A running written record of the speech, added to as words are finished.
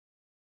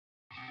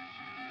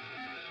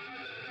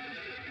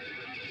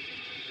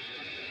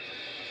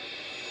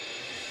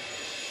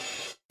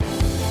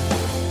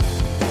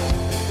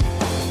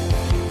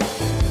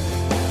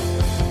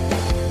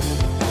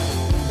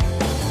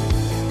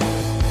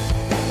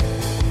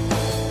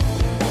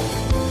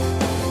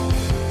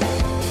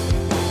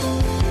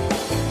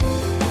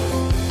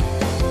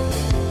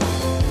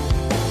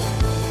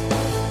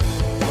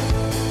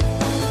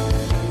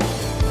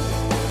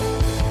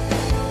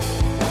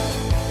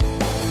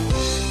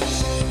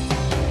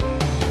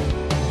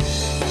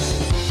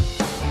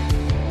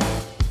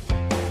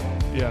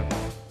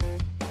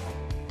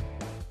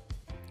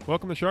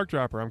Welcome to Shark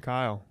Dropper. I'm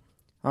Kyle.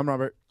 I'm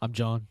Robert. I'm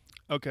John.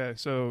 Okay,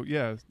 so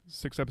yeah,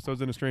 6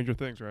 episodes into Stranger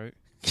Things, right?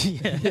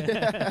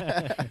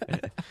 Yeah.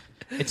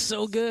 It's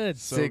so good.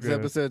 So 6 good.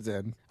 episodes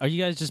in. Are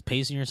you guys just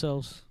pacing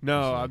yourselves?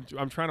 No,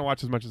 I'm trying to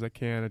watch as much as I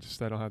can. I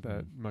don't have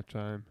that much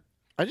time.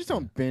 I just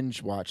don't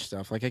binge watch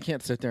stuff. Like I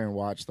can't sit there and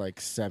watch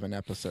like 7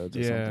 episodes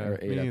or something, or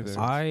 8 me episodes.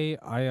 either.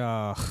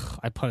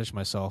 I punish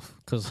myself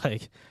because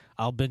like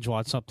I'll binge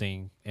watch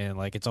something and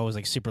like it's always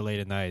like super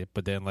late at night,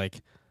 but then like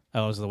I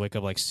always have to wake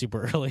up like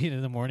super early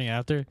in the morning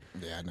after.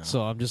 Yeah, no.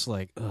 So I'm just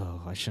like,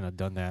 oh, I shouldn't have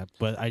done that.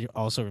 But I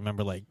also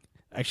remember like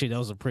actually that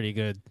was a pretty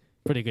good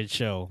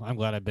show. I'm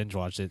glad I binge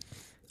watched it.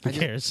 Who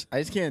cares?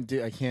 I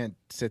can't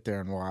sit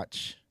there and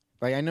watch.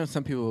 Like I know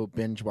some people who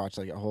binge watch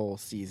like a whole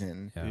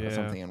season Yeah. or Yeah.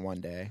 something in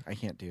one day. I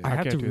can't do I that.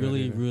 have to can't do that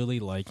really, either. really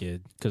like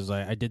it because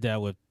I did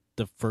that with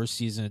the first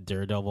season of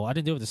Daredevil. I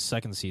didn't do it with the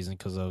second season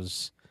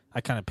because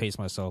I kind of paced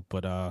myself.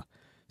 But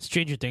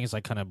Stranger Things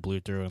I kind of blew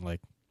through in like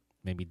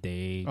maybe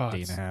day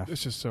and a half.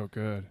 It's just so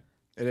good.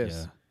 It is.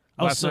 Yeah.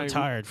 I was Last so night-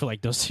 tired for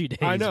like those 2 days.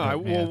 I know.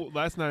 but, man. Well,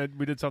 last night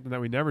we did something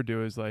that we never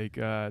do. Is like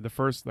the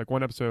first like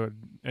one episode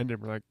ended.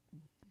 We're like,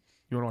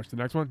 you want to watch the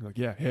next one? Like,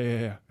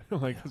 yeah.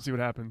 Like, let's see what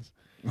happens.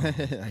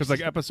 Because like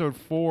episode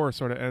 4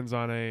 sort of ends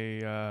on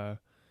a.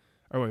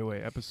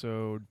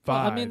 Episode 5. Well,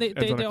 I mean,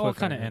 ends on they a all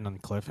kind of cliffhanger. end on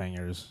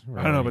cliffhangers.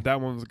 I don't know, really. but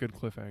that one was a good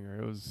cliffhanger.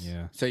 It was.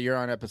 yeah. So you're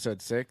on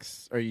episode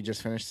 6, or you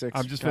just finished 6?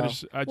 I'm just Kyle?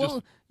 finished.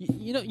 Well,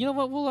 you know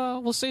what?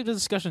 We'll save the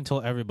discussion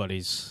until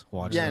everybody's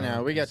watching. Yeah,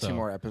 no, we got So, 2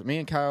 more episodes. Me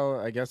and Kyle,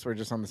 I guess we're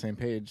just on the same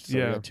page. So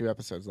Yeah. we got 2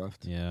 episodes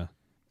left. Yeah.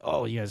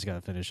 Oh, you guys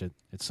gotta finish it.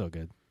 It's so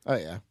good. Oh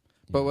yeah.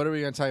 But what are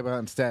we going to talk about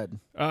instead?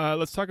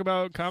 Let's talk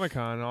about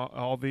Comic-Con.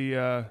 All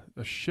the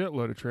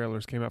shitload of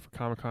trailers came out for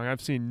Comic-Con.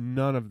 I've seen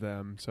none of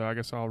them, so I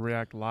guess I'll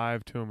react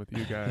live to them with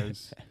you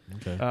guys.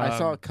 Okay. I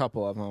saw a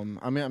couple of them.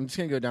 I mean, I'm just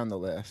going to go down the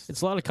list.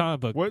 It's a lot of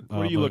comic book. What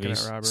are you looking at,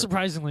 movies. Robert?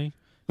 Surprisingly.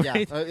 Yeah,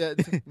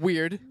 it's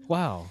weird.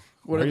 Wow.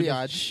 What are Are you the just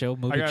odds? Show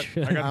movie.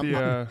 I got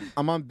the.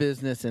 I'm on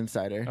Business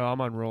Insider.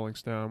 I'm on Rolling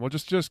Stone. Well,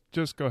 just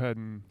go ahead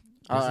and.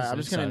 I'm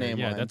just going to name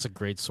yeah, one. that's a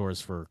great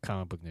source for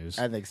comic book news.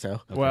 I think so.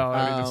 Okay. Well,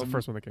 I mean, that's the Um,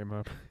 first one that came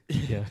up.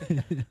 yeah.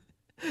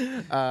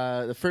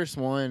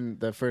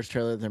 The first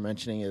trailer they're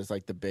mentioning is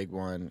like the big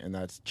one, and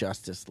that's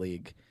Justice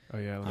League. Oh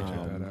yeah, let me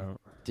check that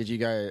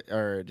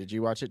out. Did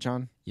you watch it,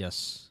 John?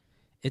 Yes.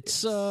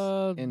 It's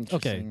okay.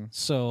 interesting.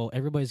 So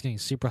everybody's getting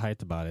super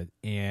hyped about it,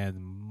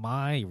 and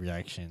my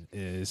reaction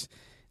is,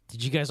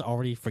 did you guys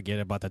already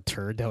forget about the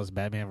turd that was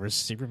Batman versus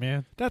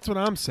Superman? That's what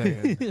I'm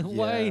saying.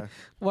 Why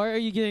are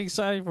you getting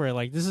excited for it?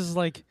 Like, this is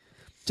like,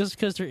 just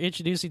because they're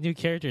introducing new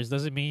characters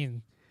doesn't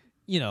mean,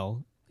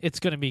 it's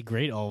going to be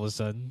great all of a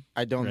sudden.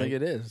 I don't Right. think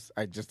it is.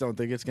 I just don't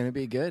think it's going to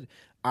be good.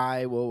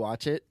 I will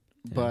watch it,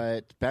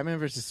 but Batman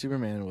versus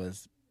Superman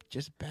was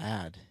just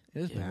bad.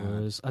 It was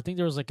bad. I think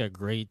there was like a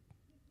great,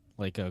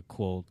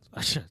 quote.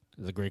 It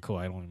was a great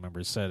quote. I don't remember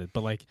who said it,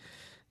 but like,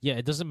 yeah,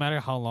 it doesn't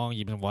matter how long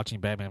you've been watching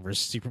Batman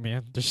versus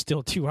Superman. There's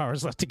still 2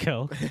 hours left to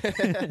go.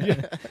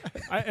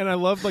 I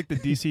love like the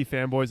DC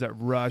fanboys that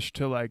rush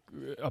to like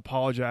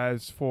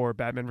apologize for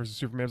Batman versus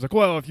Superman. It's like,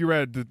 well, if you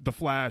read the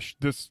Flash,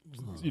 the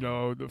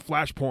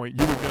Flashpoint,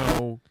 you would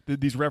know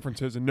these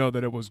references and know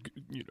that it was.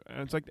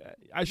 And it's like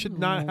I should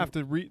not have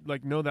to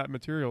know that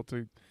material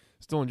to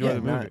still enjoy Yeah,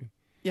 the not- movie.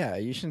 Yeah,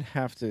 you shouldn't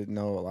have to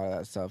know a lot of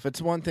that stuff.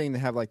 It's one thing to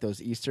have like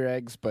those Easter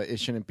eggs, but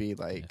it shouldn't be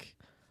like.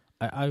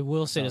 I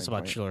will say this Selling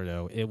about point. Chiller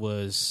though. It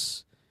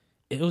was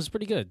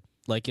pretty good.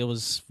 Like it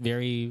was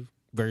very,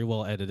 very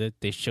well edited.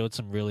 They showed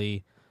some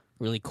really,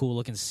 really cool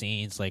looking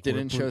scenes. Like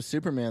Didn't show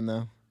Superman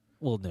though.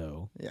 Well,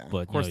 no. Yeah. But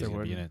Of course he's they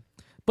gonna be in wouldn't.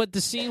 it. But the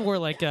scene where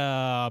like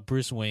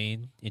Bruce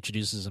Wayne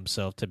introduces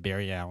himself to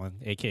Barry Allen,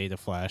 aka the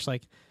Flash,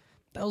 like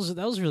that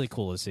was really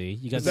cool to see.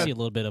 You got Is to that- see a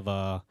little bit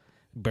of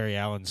Barry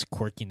Allen's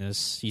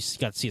quirkiness. You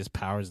got to see his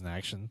powers in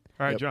action.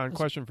 All right, Yep. John.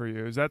 Question for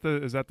you: Is that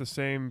the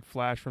same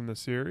Flash from the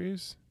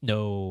series?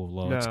 No,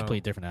 it's a No. completely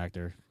different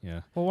actor.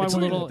 Yeah. Well, why It's a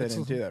would little- They it's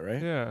didn't a- do that,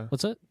 right? Yeah.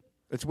 What's that?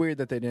 It's weird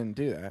that they didn't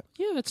do that.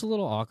 Yeah, it's a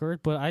little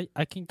awkward, but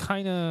I can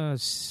kind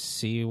of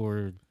see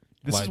where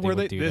This why is where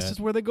would they do this that. is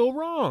where they go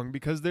wrong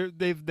because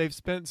they've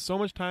spent so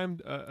much time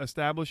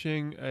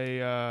establishing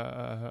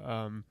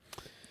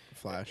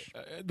Flash.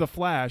 the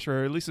Flash,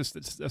 or at least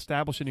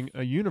establishing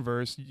a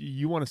universe.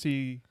 You want to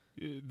see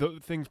the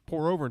things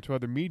pour over into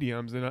other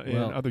mediums and in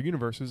Well, other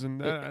universes,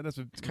 and that's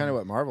It's kind of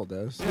what Marvel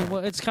does. Yeah,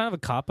 well, it's kind of a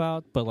cop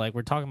out, but like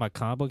we're talking about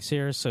comic books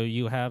here, so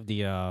you have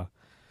the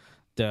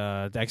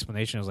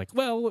explanation is like,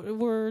 well,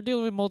 we're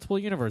dealing with multiple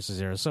universes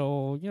here,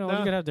 so you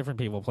Nah, could have different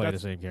people play the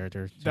that's- same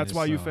character. that's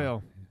why you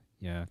fail.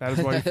 Yeah, That is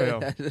why you fail.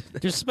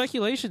 there's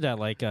speculation that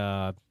like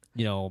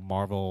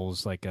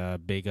Marvel's like a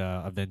big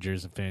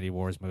Avengers Infinity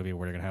Wars movie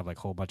where they're gonna have like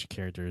a whole bunch of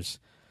characters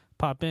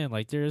pop in.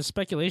 Like there's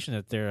speculation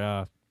that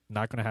they're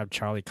not gonna have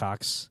Charlie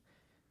Cox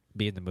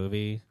be in the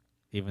movie,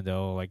 even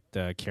though like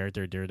the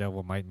character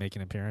Daredevil might make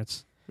an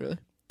appearance. Really?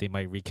 They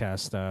might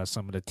recast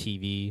some of the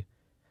TV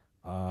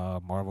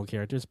Marvel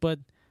characters, but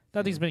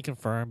nothing's been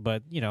confirmed.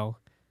 But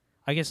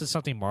I guess it's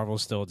something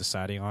Marvel's still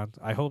deciding on.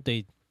 I hope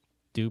they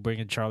do bring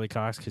in Charlie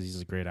Cox because he's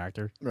a great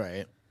actor.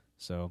 Right.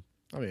 So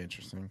That'll be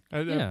interesting.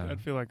 Yeah.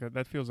 I'd feel like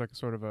that feels like a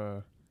sort of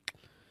a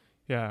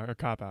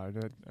cop out.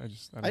 I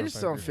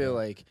just don't feel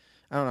like,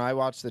 I don't know. I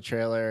watched the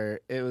trailer.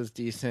 It was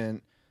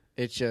decent.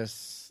 It's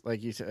just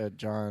like you said,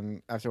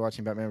 John. After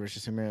watching Batman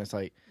vs Superman, it's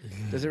like,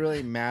 does it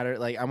really matter?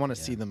 Like, I want to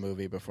see the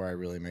movie before I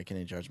really make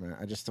any judgment.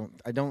 I just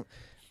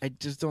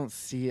don't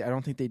see. I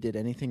don't think they did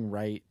anything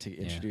right to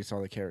introduce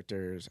all the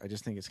characters. I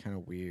just think it's kind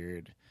of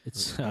weird.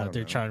 it's I don't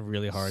they're know. trying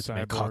really hard to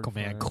make Cyborg Aquaman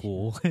Flash.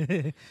 cool.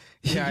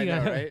 Yeah, I You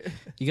know, got- right?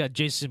 You got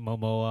Jason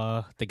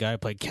Momoa, the guy who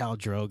played Khal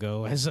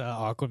Drogo as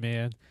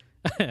Aquaman,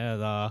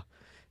 and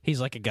he's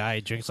like a guy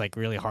who drinks like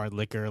really hard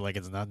liquor, like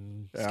it's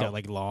nothing. He's Yeah. got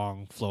like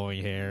long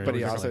flowing hair, But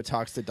he It's also like,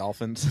 talks to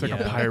dolphins. It's like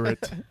a Yeah.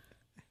 pirate.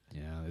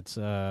 yeah, it's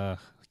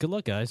good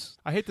luck, guys.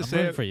 I hate to I'm say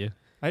rooting it. for you.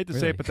 I hate to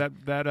say Really.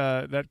 it,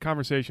 but that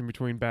conversation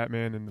between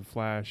Batman and the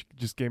Flash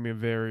just gave me a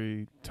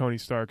very Tony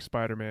Stark,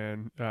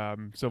 Spider-Man,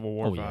 Civil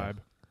War Oh, yeah. vibe.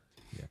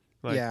 Yeah.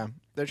 Like, Yeah,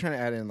 they're trying to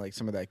add in like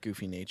some of that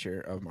goofy nature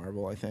of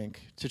Marvel, I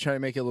think, to try to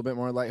make it a little bit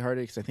more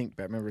lighthearted. Because I think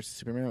Batman vs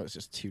Superman was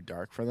just too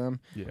dark for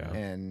them, yeah.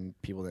 and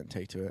people didn't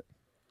take to it.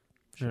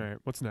 All right,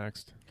 what's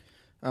next?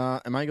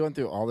 Am I going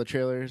through all the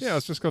trailers? Yeah,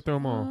 let's just go through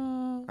them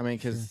all. I mean,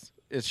 because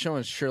it's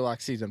showing Sherlock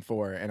season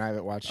 4, and I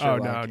haven't watched Oh,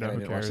 Sherlock. no, and no, I who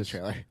didn't watch the cares?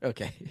 trailer.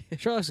 Okay.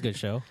 Sherlock's a good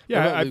show. What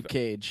Yeah, about I- Luke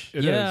Cage?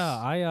 It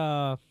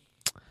yeah, is.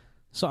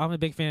 So I'm a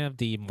big fan of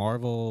the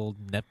Marvel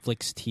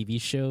Netflix TV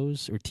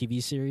shows or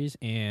TV series,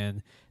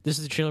 and this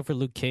is the trailer for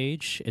Luke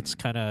Cage. It's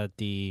kind of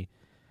the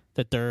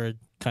third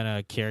kind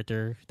of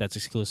character that's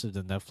exclusive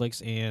to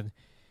Netflix, and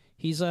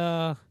he's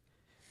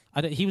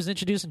he was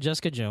introduced in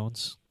Jessica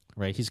Jones,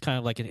 right? He's kind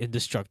of like an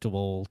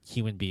indestructible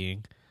human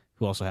being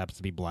who also happens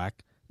to be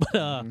black.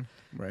 But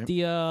Right.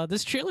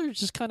 this trailer is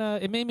just kind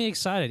of, it made me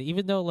excited,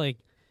 even though like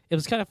it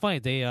was kind of funny.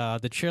 They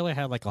the trailer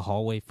had like a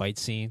hallway fight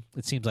scene.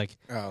 It seems like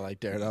Oh, like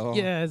Daredevil?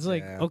 yeah, it's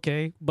like Yeah.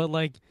 okay, but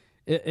like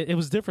it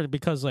was different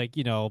because like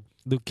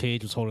Luke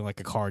Cage was holding like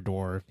a car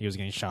door. He was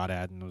getting shot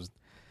at, and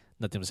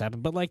nothing was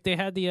happening. But like they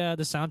had the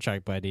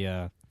soundtrack by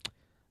the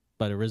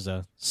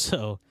RZA,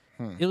 so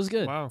it was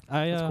good. Wow,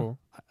 I that's cool.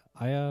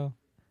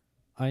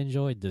 I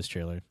enjoyed this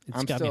trailer. It's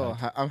I'm got me still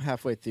hyped. I'm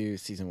halfway through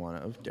season 1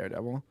 of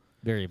Daredevil.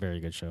 Very very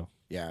good show.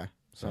 Yeah.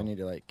 So I So- need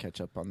to like catch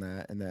up on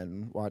that and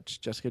then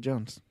watch Jessica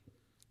Jones.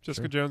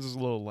 Jessica Jones is a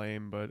little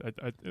lame, but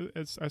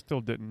I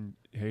still didn't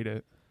hate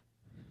it.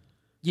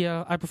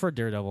 Yeah, I prefer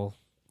Daredevil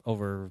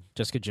over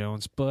Jessica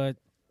Jones, but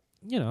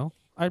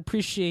I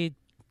appreciate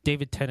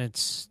David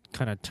Tennant's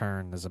kind of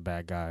turn as a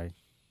bad guy.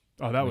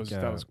 Oh, that Like,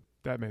 was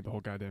that made the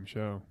whole goddamn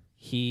show.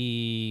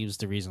 He was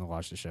the reason to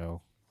watch the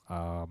show.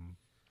 I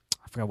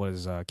forgot what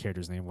his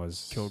character's name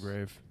was.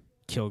 Kilgrave.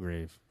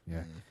 Kilgrave.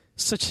 Yeah,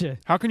 such a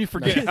How can you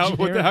forget? How, what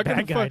the, generic how, can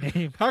bad you guy fuck-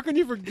 name. how can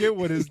you forget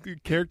what his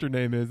character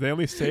name is? They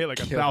only say it like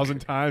Kilgrave. 1,000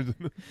 times.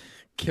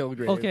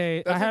 Kilgrave.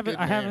 Okay, That's I a haven't, good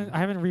I haven't, name. I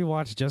haven't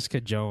rewatched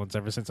Jessica Jones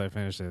ever since I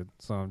finished it.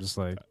 So I'm just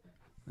like,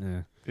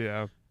 Yeah,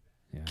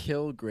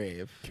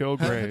 Kilgrave. How do you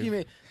Kilgrave.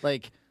 make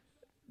like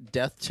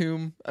Death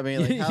Tomb? I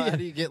mean, like how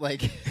do you get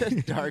like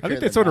darker? I think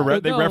they than sort of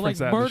that? they no, reference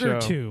like that in the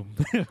Murder show.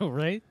 Tomb,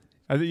 right?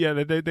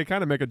 They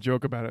kind of make a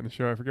joke about it in the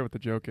show. I forget what the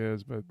joke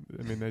is, but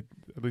I mean, at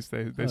least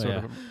they Oh, sort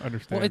yeah. of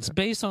understand. Well, it's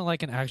based on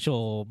like an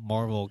actual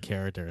Marvel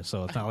character,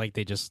 so it's not like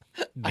they just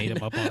made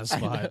him up on the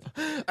spot.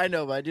 I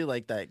know, but I do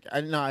like that.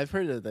 I know I've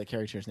heard of the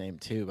character's name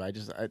too,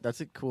 but that's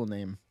a cool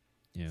name.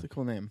 Yeah, It's a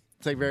cool name.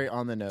 It's like very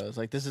on the nose.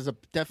 Like this is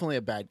definitely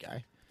a bad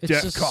guy. it's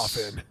Death just,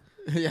 Coffin.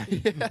 yeah.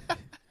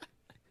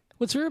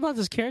 What's weird about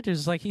this character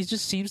is like he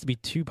just seems to be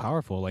too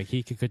powerful. Like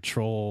he can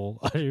control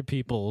other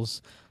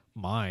people's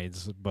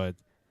minds, but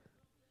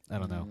I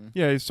don't know.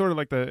 Yeah, it's sort of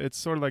like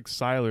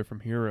Sylar from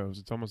Heroes.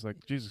 It's almost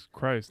like Jesus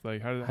Christ.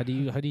 Like How do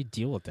you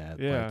deal with that?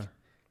 Yeah. Like,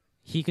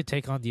 he could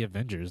take on the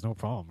Avengers, no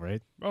problem,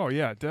 right? Oh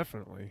yeah,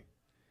 definitely.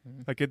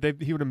 Mm-hmm.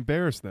 Like he would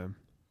embarrass them.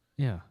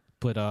 Yeah,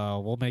 but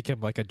we'll make him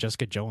like a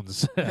Jessica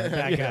Jones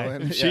bad guy.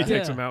 Villain. She Yeah.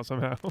 takes Yeah. him out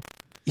somehow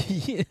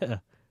Yeah,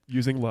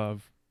 using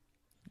love.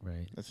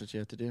 right. That's what you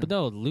have to do. But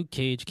no, Luke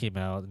Cage came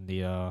out, and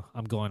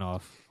I'm going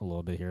off a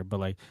little bit here, but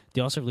like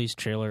they also released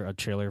a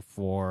trailer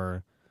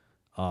for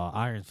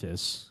Iron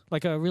Fist,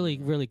 like a really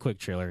really quick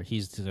trailer.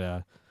 He's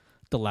the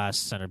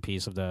last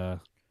centerpiece of the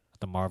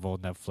Marvel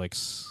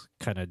Netflix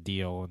kind of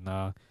deal,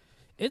 and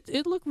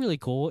it looked really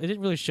cool. It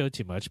didn't really show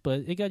too much,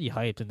 but it got you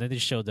hyped. And then they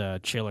showed the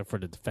trailer for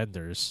the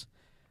Defenders.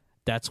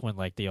 That's when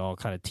like they all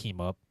kind of team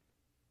up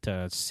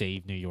to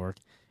save New York.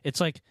 It's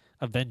like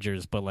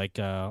Avengers, but like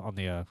on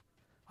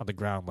the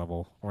ground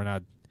level.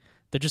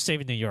 They're just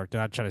saving New York. They're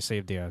not trying to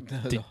save the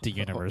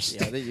universe.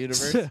 Yeah, the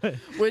universe.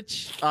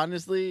 Which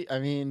honestly, I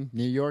mean,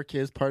 New York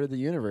is part of the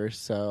universe,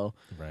 so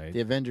Right. the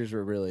Avengers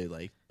were really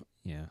like,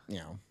 Yeah.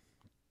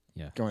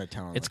 Yeah. going to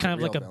town. It's kind of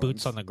like a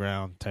boots on the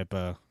ground type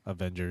of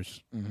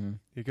Avengers Mm-hmm.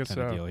 Because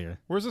kind of deal here.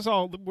 where's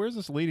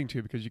this leading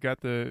to? Because you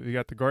got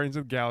the Guardians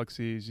of the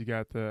Galaxies, you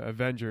got the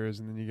Avengers,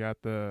 and then you got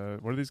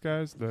what are these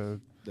guys? The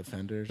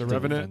Defenders. The The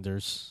Revenant?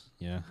 Defenders.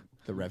 Yeah.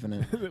 The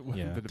Revenant.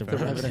 Yeah, the the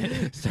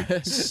Defenders.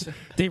 Revenant.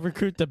 They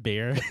recruit the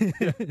bear.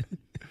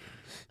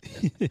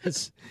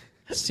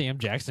 Sam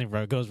Jackson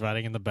goes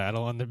riding in the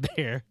battle on the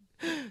bear.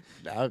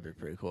 That would be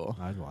pretty cool.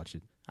 I'd watch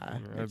it.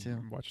 Me too.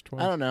 I've watched I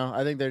twice. don't know.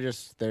 I think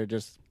they're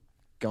just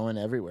going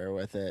everywhere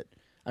with it.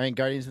 I mean,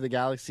 Guardians of the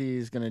Galaxy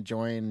is going to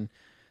join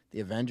the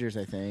Avengers,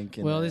 I think.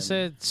 And Well, they then-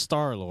 said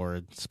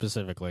Star-Lord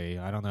specifically.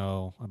 I don't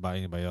know about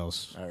anybody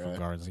else All from right.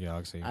 Guardians of the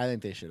Galaxy. I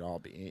think they should all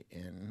be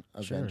in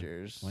Sure.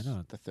 Avengers. Why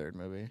not? The third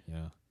movie.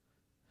 Yeah.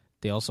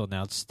 They also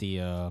announced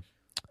the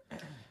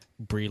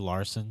Brie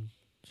Larson,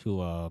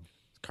 who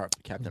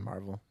Captain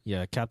Marvel.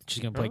 she's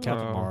gonna play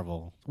Captain Oh.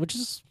 Marvel, which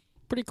is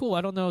pretty cool.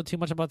 I don't know too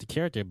much about the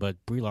character,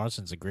 but Brie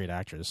Larson's a great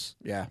actress.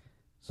 Yeah.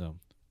 So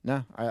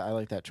No, I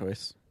like that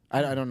choice.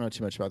 I don't know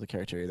too much about the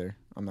character either.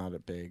 I'm not a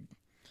big.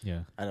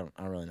 yeah, I don't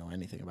really know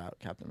anything about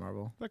Captain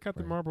Marvel. I thought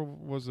Captain Right. Marvel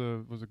was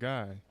a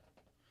guy.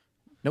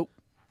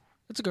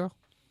 it's a girl.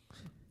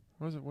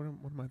 What is it? What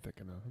am I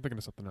thinking of? I'm thinking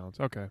of something else.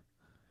 Okay.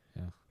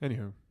 Yeah.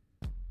 Anywho.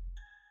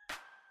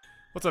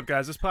 What's up,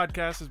 guys? This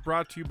podcast is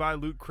brought to you by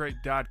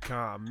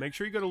LootCrate.com. Make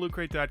sure you go to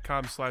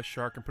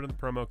LootCrate.com/shark and put in the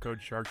promo code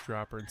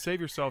SharkDropper and save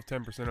yourself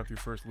 10% off your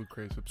first Loot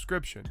Crate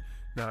subscription.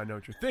 Now, I know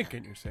what you're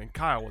thinking. You're saying,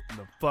 Kyle, what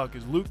the fuck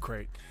is Loot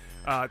Crate?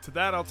 To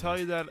that, I'll tell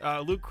you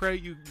that Loot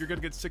Crate, you're going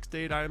to get 6 to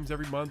 8 items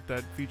every month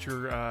that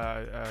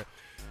feature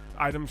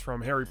items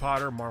from Harry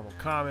Potter, Marvel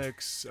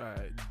Comics,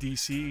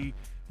 DC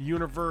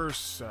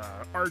Universe,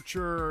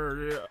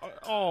 Archer,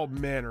 all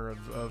manner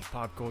of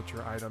pop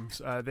culture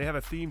items. They have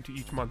a theme to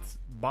each month's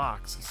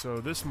box. So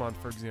this month,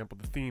 for example,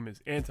 the theme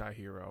is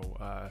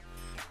anti-hero.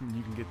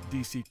 You can get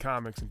DC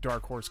Comics and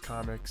Dark Horse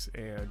Comics,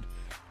 and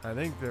I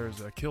think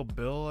there's a Kill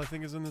Bill, I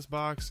think, is in this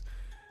box.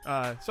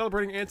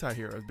 Celebrating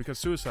anti-heroes because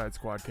Suicide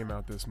Squad came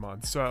out this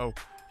month. So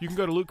you can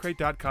go to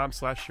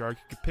lootcrate.com/shark.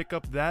 You can pick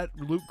up that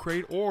Loot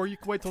Crate, or you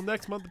can wait till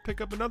next month to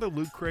pick up another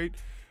Loot Crate.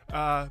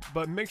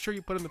 But make sure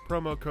you put in the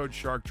promo code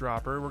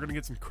SharkDropper. We're going to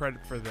get some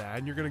credit for that,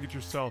 and you're going to get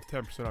yourself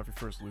 10% off your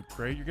first Loot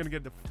Crate. You're going to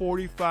get the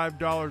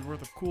 $45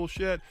 worth of cool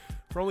shit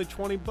for only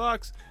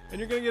 $20, and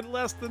you're going to get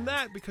less than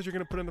that because you're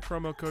going to put in the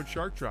promo code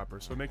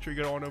SharkDropper. So make sure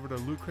you go on over to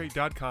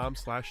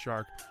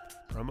lootcrate.com/shark,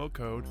 promo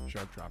code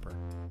SharkDropper.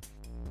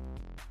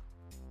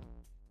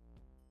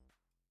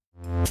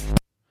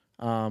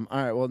 All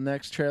right. Well,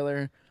 next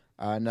trailer,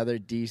 another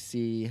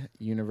DC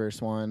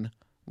Universe one,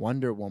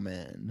 Wonder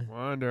Woman,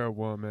 Wonder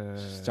Woman.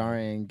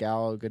 starring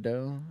Gal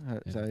Gadot.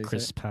 Is that how you say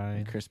Chris it?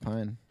 Pine. Chris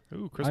Pine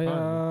Ooh, Chris I,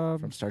 Pine.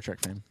 from Star Trek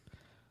fame.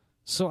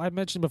 So I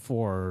mentioned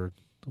before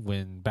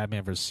when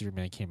Batman vs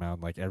Superman came out,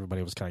 like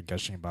everybody was kind of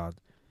gushing about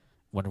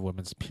Wonder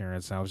Woman's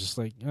appearance. And I was just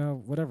like,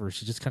 whatever.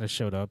 She just kind of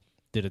showed up,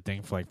 did a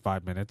thing for like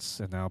 5 minutes,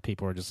 and now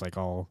people are just like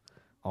all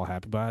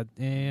happy about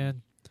it.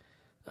 And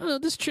I don't know,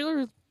 this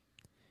trailer,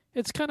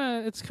 it's kind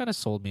of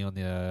sold me on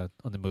the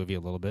movie a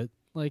little bit.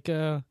 Like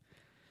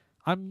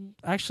I'm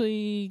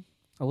actually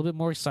a little bit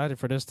more excited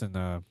for this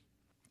than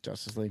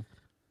Justice League.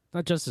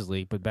 not Justice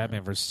League, but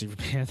Batman vs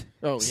Superman.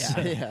 Oh yeah,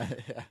 yeah.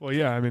 Well,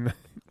 yeah, I mean,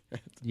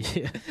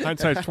 yeah.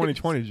 hindsight's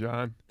 2020,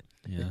 John.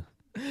 Yeah.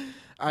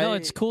 No,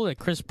 it's cool that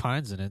Chris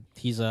Pine's in it.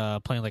 He's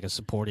playing like a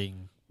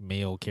supporting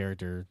male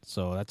character,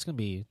 so that's gonna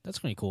be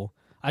cool.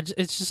 I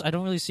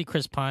don't really see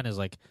Chris Pine as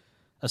like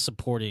a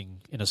supporting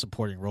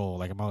role.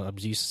 Like I'm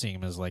used to seeing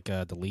him as like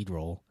the lead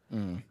role.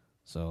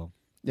 So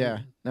Yeah,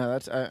 no,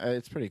 that's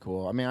it's pretty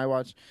cool. I mean, I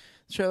watched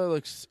the trailer.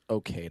 Looks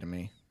okay to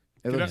me.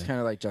 It Get looks up. kind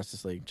of like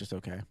Justice League, just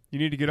okay. You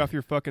need to get off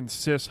your fucking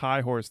cis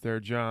high horse there,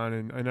 John,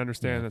 and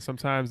understand that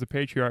sometimes the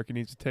patriarchy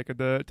needs to take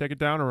it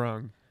down a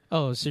rung.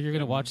 oh, so you're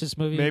gonna watch this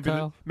movie,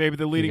 Kyle? Maybe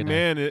the leading gonna-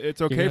 man.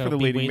 It's okay gonna for the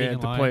be leading waiting man in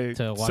to line play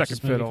to watch second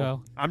this movie, fiddle.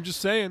 Kyle? I'm just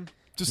saying,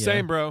 Yeah.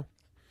 saying, bro.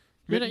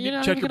 You're You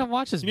not check even your- gonna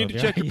watch this You need movie.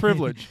 to check your right?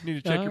 privilege. You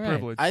need to check All your right.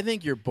 privilege. I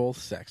think you're both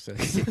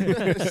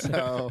sexist.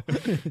 So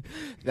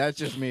that's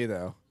just me,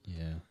 though.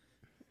 Yeah.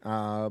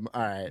 All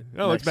right.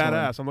 That looks Next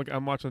one. badass.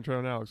 I'm watching the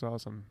trailer now. It looks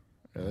awesome.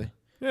 Really?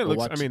 Yeah, it Well, looks.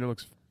 watch- I mean, it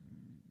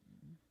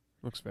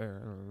looks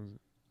fair. I don't know.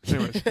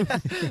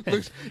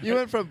 Anyways, You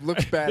went from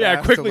looks badass. yeah,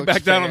 to quickly looks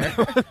back down on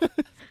fair. that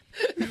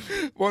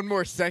one. One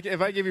more second.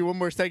 If I give you one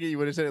more second, you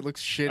would have said it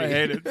looks shitty. I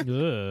hate it.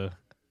 Ugh.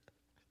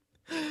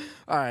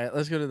 All right,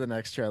 let's go to the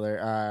next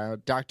trailer.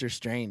 Doctor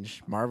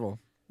Strange, Marvel,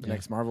 the Yeah.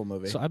 next Marvel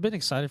movie. So I've been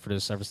excited for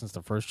this ever since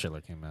the first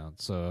trailer came out.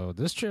 So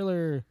this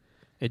trailer,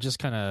 it just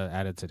kind of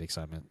added to the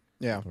excitement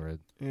yeah, for it.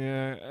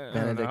 Yeah, I don't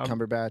Benedict know.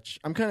 Cumberbatch.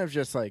 I'm kind of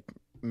just like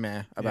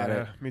meh about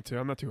Yeah, it. me too.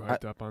 I'm not too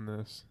hyped up on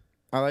this.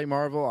 I like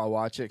Marvel. I'll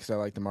watch it because I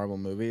like the Marvel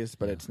movies,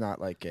 but Yeah. it's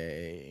not like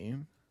a.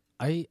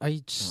 I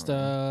just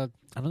I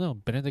don't know.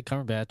 Benedict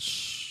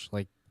Cumberbatch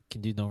like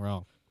can do no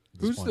wrong. at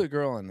this Who's point. the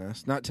girl in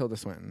this? Not Tilda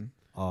Swinton.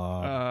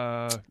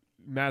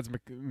 Mads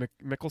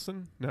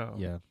Mikkelsen? No.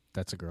 Yeah,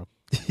 that's a girl.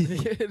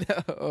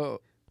 No.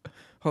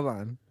 Hold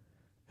on.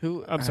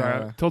 Who? I'm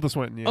sorry. Tilda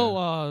Swinton. Yeah.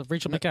 Oh,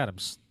 Rachel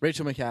McAdams.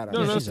 Rachel McAdams. no,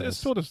 yeah, no, she's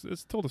it's in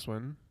Tilda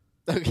Swinton.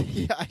 Okay,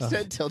 yeah, I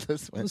said Tilda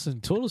Swinton. Listen,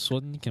 Tilda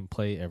Swinton can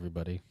play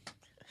everybody.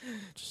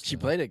 Just, She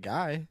played a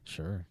guy.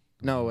 Sure.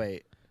 No,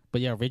 wait.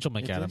 But yeah, Rachel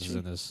Did McAdams she? is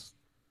in this.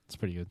 It's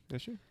pretty good.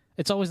 Is she?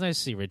 It's always nice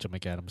to see Rachel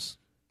McAdams.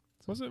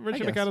 Wasn't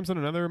Richard guess. McAdams in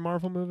another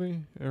Marvel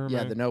movie? Or am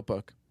Yeah, I- The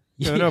Notebook.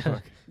 Yeah, The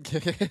Notebook. Don't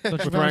you With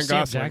remember Ryan Sam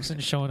Gosling. Jackson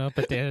showing up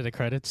at the end of the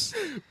credits?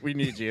 We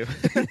need you.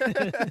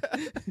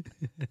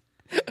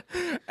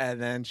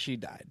 And then she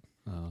died.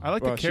 Oh. I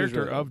like Well, the she was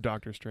character really- of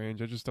Doctor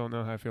Strange. I just don't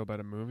know how I feel about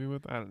a movie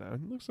with. I don't know.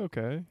 It looks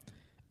okay.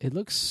 It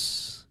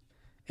looks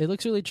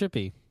really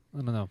trippy. I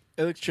don't know.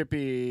 It looks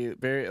trippy,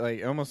 very like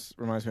it almost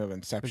reminds me of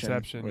Inception.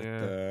 Inception, with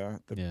yeah.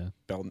 the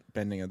Yeah,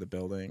 bending of the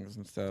buildings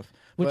and stuff.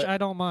 which But- I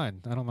don't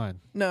mind. I don't mind.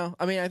 No,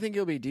 I mean I think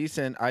it'll be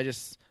decent. I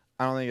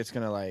don't think it's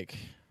gonna like,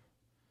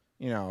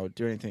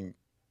 do anything.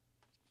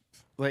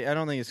 Like I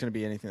don't think it's gonna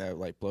be anything that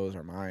like blows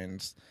our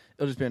minds.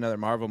 It'll just be another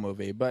Marvel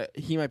movie. But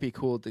he might be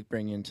cool to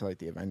bring into like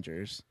the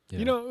Avengers. Yeah.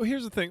 You know,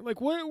 here's the thing. Like,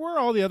 where are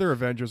all the other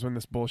Avengers when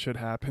this bullshit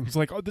happens?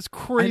 Like, this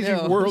crazy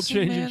know.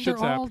 world-changing Listen, man, shit's they're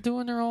all happening.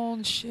 doing their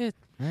own shit,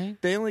 right?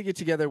 They only get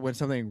together when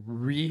something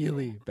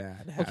really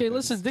bad happens. Okay,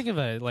 listen, think of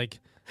it. Like,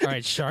 all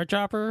right, Shark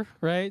Dropper,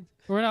 right?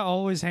 We're not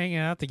always hanging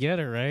out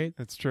together, right?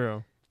 It's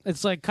true.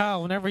 It's like,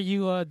 Kyle, whenever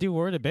you do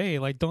Word of Bay,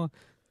 like, do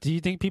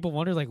you think people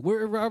wonder, like, where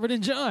are Robert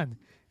and John?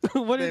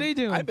 What are they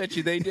doing? I bet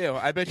you they do.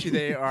 I bet you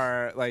they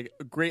are like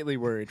greatly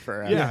worried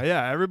for us.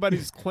 Yeah.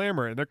 Everybody's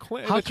clamoring. They're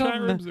How the chat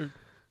come- rooms are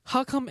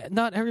How come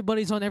not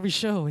everybody's on every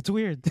show? It's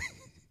weird.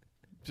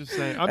 just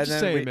saying. I'm And just then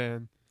saying,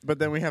 man. But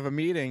then we have a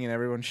meeting and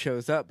everyone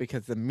shows up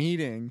because the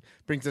meeting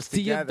brings us The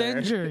together.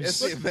 Avengers. It's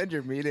the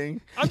Avenger meeting.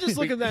 I'm just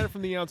looking at it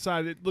from the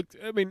outside. It looked.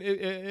 I mean,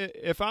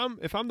 if I'm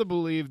to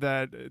believe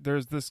that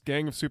there's this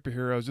gang of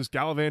superheroes just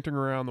gallivanting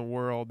around the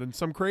world, and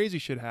some crazy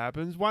shit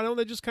happens, why don't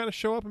they just kind of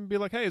show up and be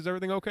like, "Hey, is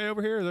everything okay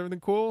over here? Is everything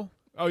cool?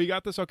 Oh, you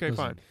got this? Okay,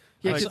 Listen, fine."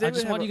 Yeah, I 'cause just, they I would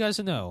just have want a- you guys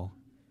to know,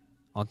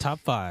 on top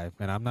 5,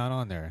 and I'm not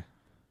on there,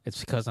 it's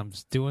because I'm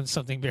doing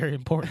something very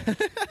important.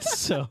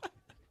 So,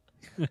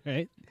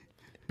 right?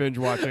 Binge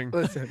watching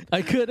Listen,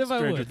 I could if I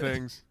Stranger would.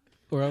 Things.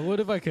 Or I would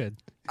if I could.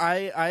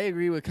 I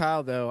agree with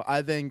Kyle though.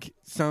 I think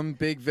some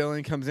big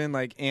villain comes in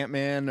like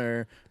Ant-Man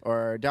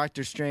or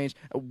Doctor Strange.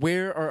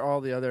 Where are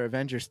all the other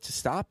Avengers to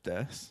stop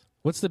this?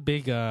 What's the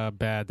big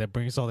bad that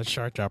brings all the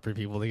Shark Dropper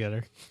people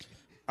together?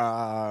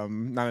 Not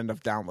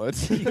enough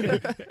downloads.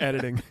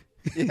 Editing.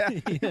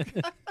 yeah.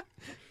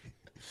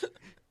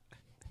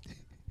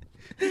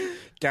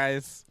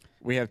 Guys,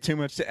 we have too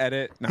much to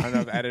edit, not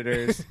enough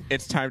editors.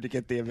 It's time to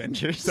get the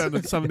Avengers. some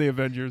of the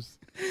Avengers.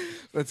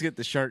 Let's get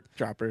the shark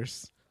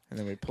droppers. And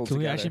then we pull Can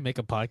we together. actually make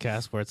a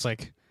podcast where it's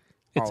like,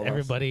 All it's of us.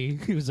 everybody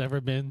who's ever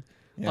been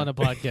Yeah. on a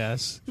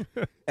podcast?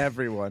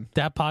 Everyone.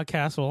 That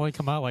podcast will only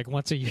come out like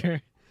once a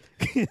year.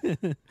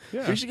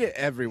 Yeah. We should get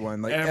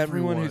everyone, like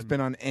everyone who's Everyone.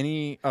 been on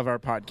any of our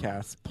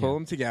podcasts, pull Yeah.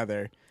 them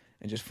together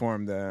and just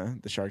form the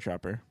Shark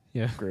Dropper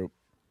Yeah. group.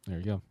 There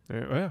you go.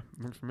 Yeah,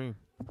 works for me.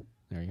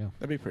 There you go.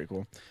 That'd be pretty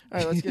cool. All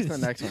right, let's get to the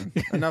next one.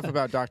 Enough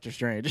about Doctor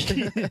Strange.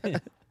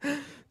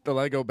 The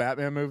Lego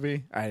Batman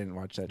movie. I didn't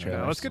watch that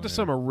trailer. Yeah, let's get to so,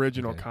 some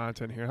original okay.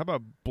 content here. How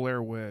about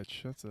Blair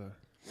Witch? That's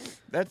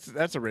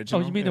Oh,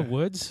 original. you mean Yeah. the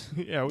Woods?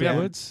 Yeah, we The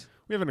haven't Woods?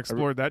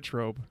 explored that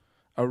trope.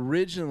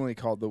 Originally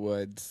called The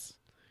Woods.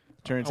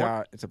 Turns I want-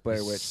 out it's a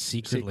Blair Witch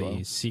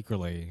sequel.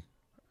 Secretly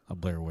a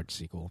Blair Witch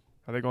sequel.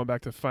 Are they going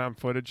back to found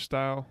footage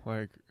style?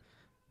 Like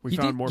we you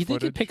found think, more you think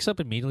footage. it picks up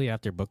immediately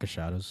after Book of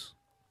Shadows?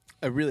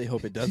 I really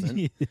hope it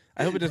doesn't.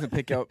 I hope it doesn't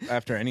pick up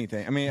after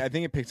anything. I mean, I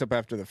think it picks up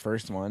after the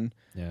first one.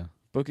 Yeah.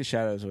 Book of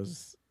Shadows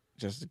was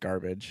just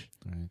garbage.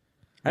 All right.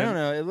 I don't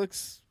know. It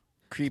looks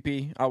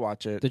creepy. I'll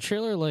watch it. The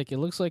trailer, like, it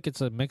looks like it's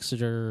a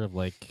mixture of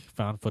like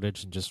found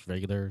footage and just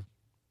regular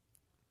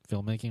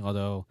filmmaking.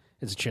 Although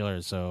it's a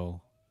trailer,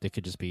 so they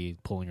could just be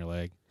pulling your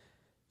leg.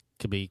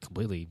 Could be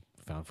completely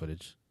found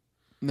footage.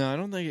 No, I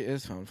don't think it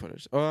is found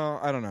footage. Well,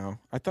 I don't know.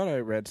 I thought I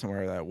read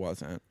somewhere that it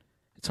wasn't.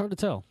 It's hard to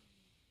tell.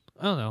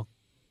 I don't know.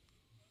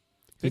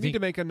 They You need think- to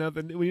make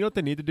another. You know what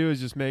they need to do is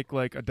just make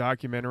like a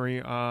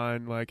documentary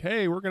on like,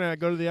 hey, we're gonna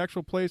go to the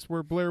actual place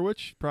where Blair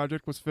Witch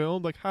Project was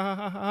filmed. Like, ha ha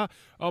ha ha! ha.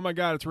 Oh my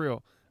God, it's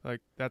real.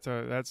 Like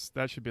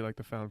that should be like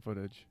the found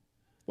footage.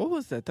 What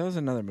was that? That was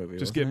another movie.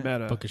 Just get wasn't it?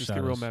 meta. Book of Just get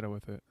real Shadows. meta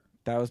with it.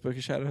 That was Book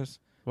of Shadows.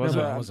 Was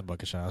No, it? but it wasn't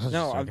Book of Shadows.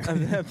 No, I'm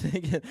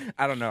thinking.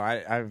 I don't know.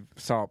 I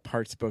saw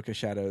parts Book of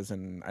Shadows,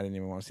 and I didn't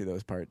even want to see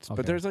those parts. Okay.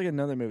 But there's like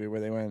another movie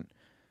where they went.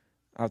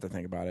 I'll have to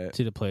think about it.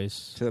 to the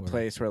place. To the where-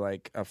 place where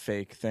like a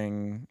fake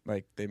thing,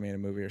 like they made a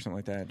movie or something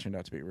like that, and it turned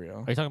out to be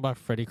real. Are you talking about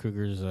Freddy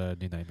Krueger's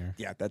New Nightmare?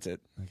 Yeah, that's it.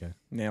 Okay.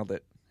 Nailed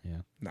it. Yeah.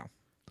 Oh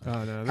no,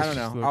 I this don't know. just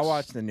I'll looks-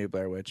 watch the new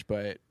Blair Witch,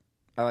 but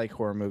I like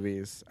horror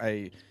movies.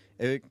 If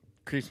it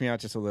creeps me out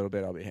just a little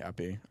bit, I'll be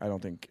happy. I'm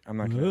not going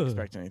to Ugh.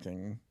 expect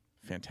anything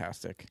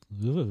fantastic.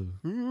 Ugh.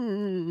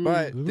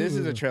 But this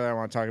is a trailer I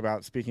want to talk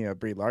about. Speaking of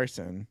Brie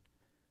Larson,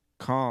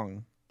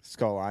 Kong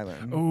Skull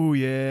Island. Oh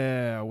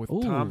yeah, with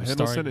Ooh, Tom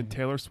Hiddleston starring- and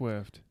Taylor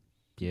Swift.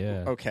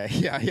 Yeah. Okay,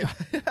 yeah. Yeah.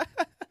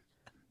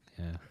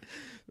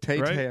 Tay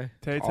Right? Tay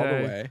Tay all the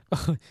Tay.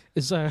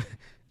 way.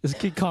 Is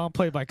Kid Kong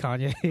played by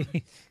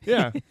Kanye?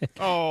 Yeah.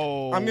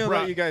 Oh, I'm gonna right.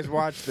 let you guys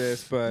watch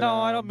this, but No,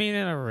 I don't mean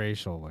in a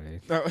racial way.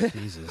 No,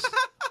 Jesus.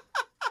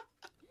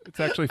 It's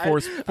actually I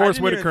Forrest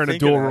didn't Whitaker in even a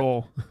think of dual that.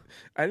 role.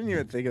 I didn't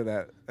even think of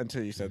that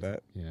until you said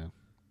that. Yeah.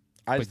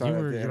 I just But thought you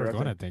I'd were interrupt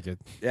going to it. think it.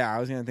 Yeah, I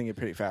was gonna think it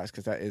pretty fast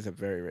because that is a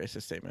very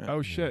racist statement.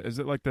 Oh shit! Is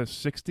it like the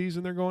 '60s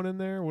and they're going in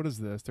there? What is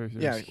this? There's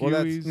yeah.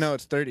 Well, Hueys.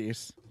 it's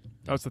 30s.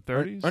 Oh, it's the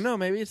 '30s. Or no,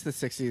 maybe it's the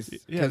 60s. Yeah,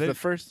 Because they- the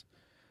first.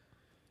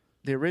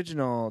 the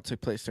original took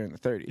place during the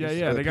 30s. Yeah,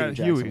 or the they got Peter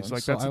Jackson Hueys. ones.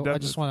 Like So that's I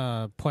just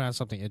want to point out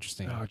something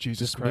interesting. Oh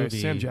Jesus This Christ!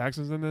 movie- Sam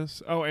Jackson's in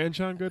this. Oh, and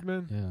Sean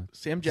Goodman. Yeah.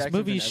 Sam This Jackson's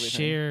movie in everything.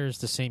 shares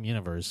the same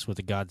universe with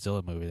the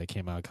Godzilla movie that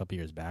came out a couple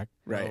years back.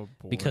 Right. Oh,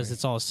 boy. Because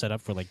it's all set up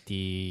for like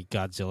the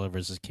Godzilla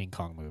versus King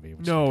Kong movie.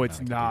 which no, came it's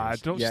out in a couple not.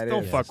 years. Don't Yeah, it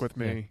don't is. fuck with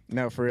me.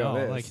 No, for real. No,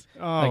 it is. like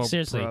Oh,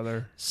 seriously.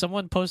 brother.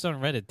 Someone posted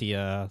on Reddit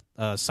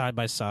the side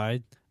by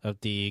side of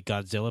the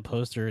Godzilla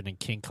poster and the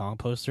King Kong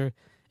poster,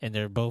 and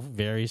they're both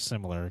very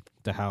similar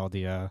to how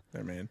the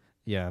They're made.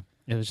 yeah.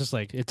 It was just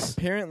like it's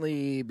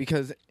Apparently,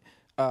 because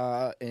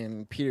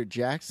in Peter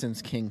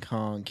Jackson's King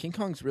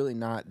Kong's really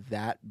not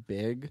that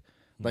big,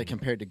 like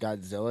compared to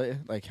Godzilla,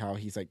 like how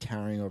he's like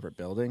towering over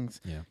buildings.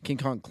 yeah. King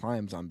Kong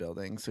climbs on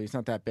buildings, so he's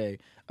not that big.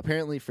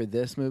 Apparently, for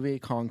this movie,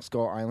 Kong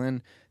Skull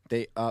Island,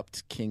 they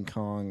upped King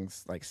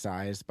Kong's like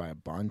size by a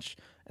bunch,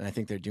 and I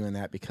think they're doing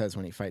that because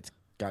when he fights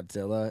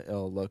Godzilla,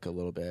 it'll look a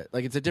little bit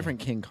like it's a different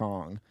King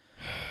Kong,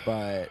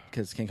 but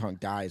because King Kong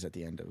dies at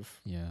the end of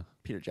Yeah.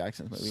 Peter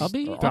Jackson's movie. I'll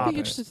be Stop it.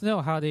 interested to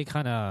know how they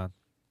kind of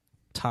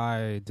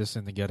tie this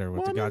in together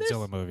with Well, the I mean,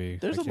 Godzilla movie.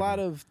 There's a that came lot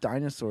out. of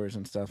dinosaurs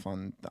and stuff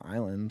on the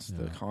islands,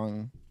 the Yeah.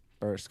 Kong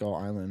or Skull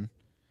Island.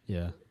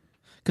 Yeah.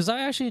 Because I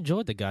actually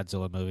enjoyed the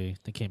Godzilla movie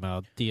that came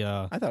out. The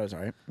I thought it was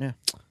alright. Yeah,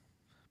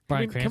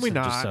 Bryan Can we Cranston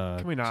not? just,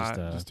 Can we not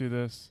just do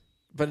this?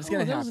 but it's gonna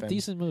that happen. was a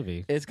decent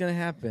movie. It's gonna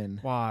happen,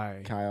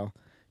 Why? Kyle,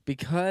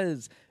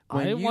 because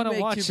when I you wanna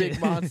make watch two big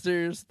it.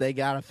 monsters, they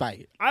gotta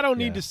fight. I don't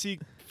need Yeah. to see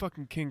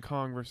fucking King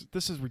Kong versus.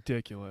 This is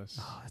ridiculous.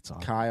 Oh, that's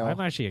awesome. Kyle, I'm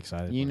actually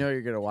excited. You for know it.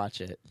 you're gonna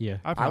watch it. Yeah.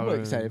 I I'm probably-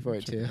 excited for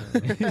it too.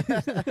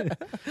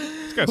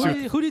 This guy's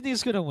Who do you think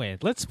is gonna win?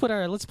 Let's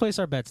place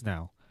our bets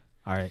now.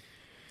 All right.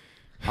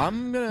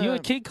 I'm gonna. You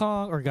want King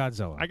Kong or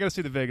Godzilla? I gotta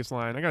see the Vegas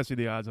line. I gotta see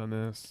the odds on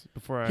this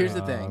before I. Here's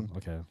the thing.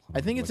 Okay.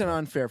 I think it's an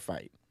unfair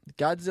fight.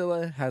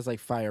 Godzilla has like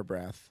fire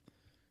breath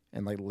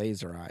and like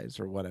laser eyes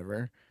or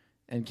whatever,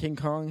 and King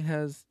Kong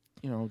has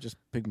just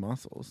big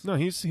muscles. No,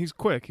 he's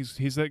quick.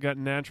 He's got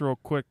natural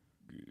quick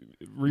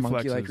reflexes.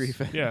 Monkey-like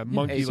reflex. Yeah,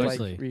 monkey like.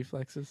 Seriously.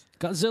 reflexes.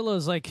 Godzilla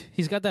is like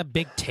he's got that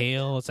big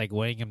tail. It's like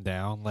weighing him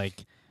down.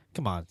 Like,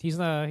 come on, he's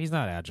not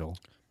agile,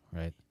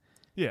 right?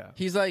 Yeah.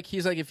 He's like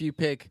if you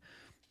pick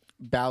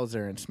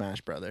Bowser in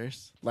Smash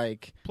Brothers.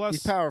 Like Plus-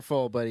 he's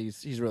powerful, but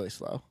he's really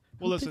slow.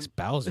 Well, Who listen. picks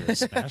Bowser in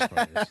Smash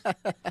Brothers?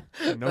 That's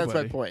my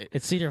Nobody. point.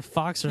 It's either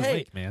Fox or Hey.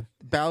 Link, man.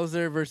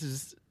 Bowser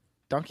versus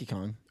Donkey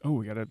Kong. Oh,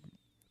 we gotta.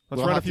 Let's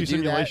We'll run a have few to do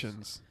that.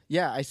 simulations.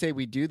 Yeah, I say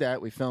we do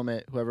that. We film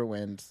it. Whoever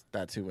wins,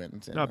 that's who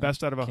wins. No,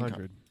 best out of King Kong.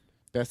 100.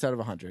 Best out of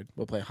 100.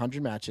 We'll play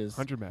 100 matches,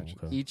 100 matches.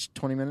 Okay. each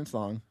 20 minutes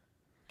long.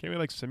 Can't we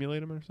like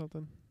simulate them or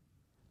something?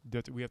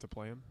 We have to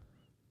play them.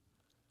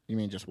 You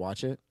mean just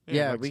watch it? Yeah,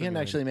 Yeah, like we can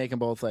simulate. actually make them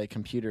both like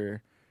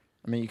computer.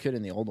 I mean, you could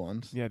in the old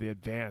ones. Yeah, the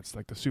advanced,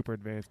 like the super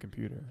advanced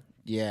computer.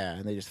 Yeah,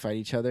 and they just fight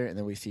each other, and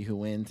then we see who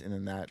wins, and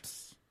then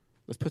let's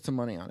put some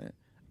money on it.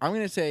 I'm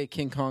gonna say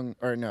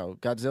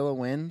Godzilla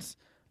wins,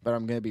 but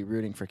I'm gonna be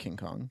rooting for King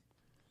Kong.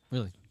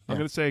 Really? I'm Yeah.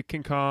 gonna say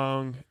King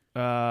Kong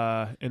in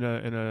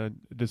a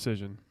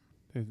decision.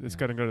 It's Yeah.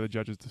 got to go to the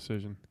judge's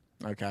decision.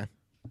 Okay.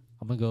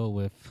 I'm gonna go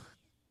with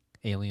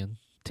Alien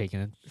taking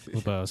it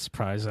with a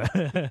surprise.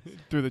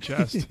 Through the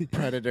chest.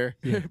 Predator.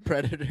 Yeah.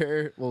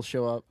 Predator will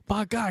show up.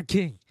 By God,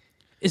 King,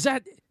 is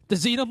that the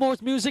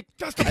Xenomorph music?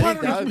 That's the I think that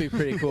Predator. would be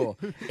pretty cool.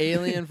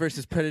 Alien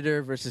versus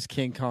Predator versus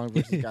King Kong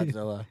versus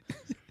Godzilla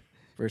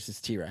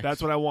versus T-Rex.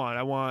 That's what I want.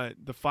 I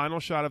want the final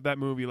shot of that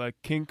movie, like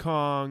King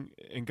Kong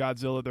and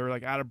Godzilla. They're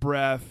like out of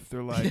breath.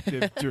 They're like,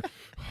 they're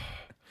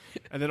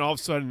and then all of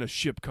a sudden a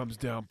ship comes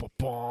down,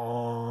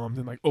 boom,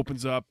 then like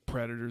opens up.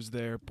 Predator's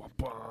there,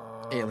 boom.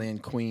 Alien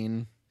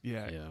Queen.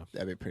 Yeah.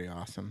 That'd be pretty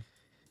awesome.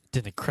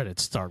 Then the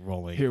credits start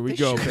rolling. Here we They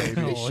go, should- baby.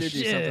 They Oh, should do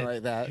shit. something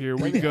like that. Here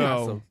we That'd be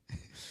go.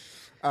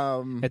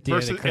 awesome. At the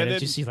end Versus- of and the credits,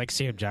 then- you see like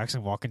Sam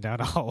Jackson walking down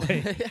the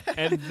hallway.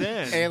 And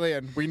then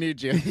Alien, we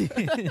need you.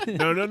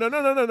 no.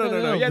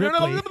 Yeah,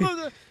 no. Ripley.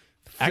 Sam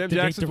Activate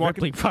Jackson's the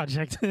walking. Ripley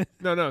Project.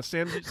 No.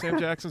 Sam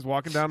Jackson's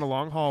walking down a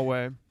long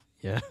hallway,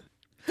 yeah.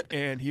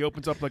 and he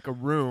opens up like a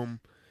room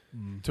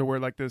to where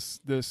like this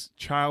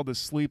child is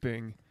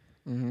sleeping.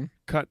 Mm-hmm.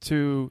 Cut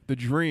to the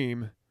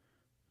dream.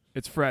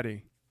 It's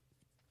Freddy.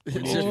 It's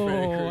just Freddy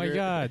Oh my Krueger.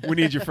 God! We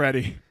need you,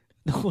 Freddy.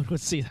 No one would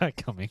see that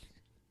coming.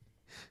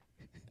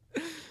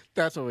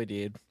 That's what we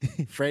need.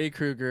 Freddy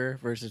Krueger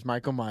versus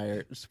Michael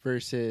Myers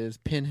versus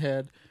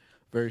Pinhead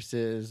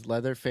versus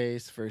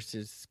Leatherface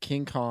versus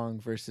King Kong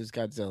versus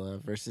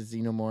Godzilla versus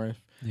Xenomorph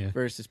Yeah.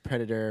 versus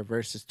Predator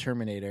versus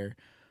Terminator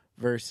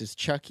versus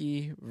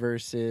Chucky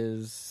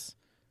versus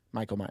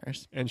Michael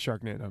Myers And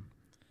Sharknado.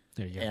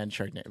 There you go. and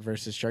Sharknado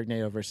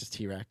versus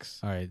T-Rex.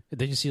 All right.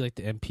 Then you see like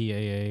the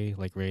MPAA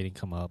like rating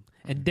come up,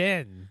 and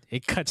then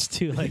it cuts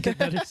to like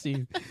another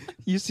scene.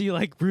 You see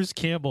like Bruce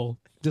Campbell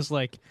just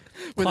like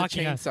With a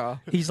clocking out. chainsaw.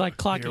 He's like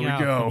clocking Here we out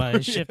go. from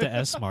his shift to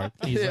S Smart.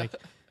 He's Yeah. like,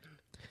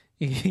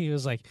 he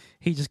was like,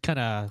 he just kind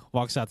of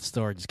walks out the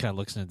store and just kind of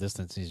looks in the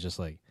distance. And he's just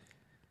like,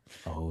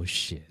 oh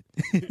shit.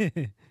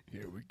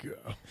 Here we go.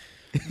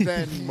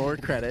 Then more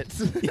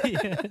credits.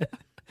 Yeah.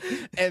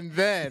 And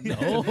then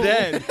And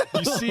then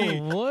you see,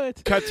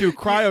 what? cut to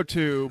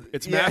cryotube.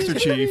 It's Master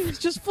Chief. It's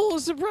just full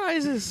of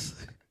surprises.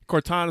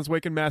 Cortana's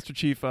waking Master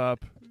Chief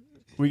up.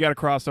 We got to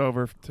cross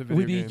over to video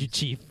We need games. you,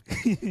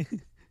 Chief.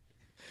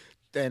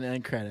 then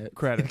end credit.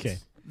 Credits. Okay.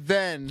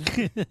 Then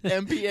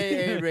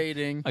MPAA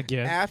rating.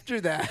 Again.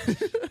 After that,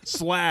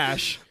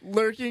 Slash.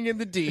 lurking in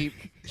the deep,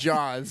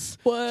 Jaws.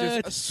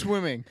 What? Just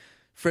swimming.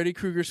 Freddy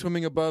Krueger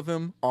swimming above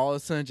him. All of a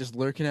sudden, just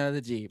lurking out of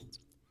the deep.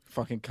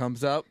 Fucking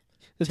comes up.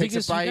 The thing takes a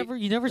is, bite,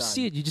 you never done.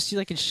 see it. You just see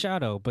like a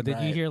shadow, but then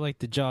you Right. hear like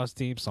the Jaws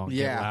theme song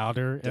Yeah. get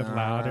louder and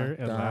louder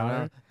and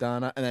louder.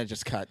 Donna, and then it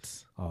just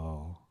cuts.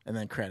 Oh, And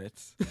then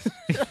credits.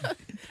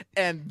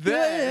 And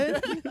then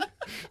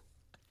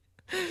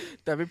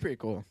that'd be pretty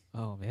cool.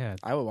 oh man,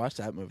 I would watch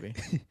that movie.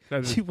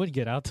 That is- you wouldn't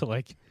get out till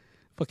like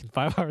fucking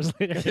 5 hours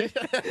later.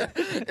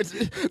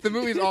 The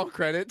movie's all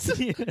credits.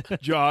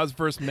 Jaws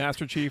versus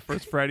Master Chief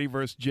versus Freddy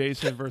versus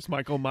Jason versus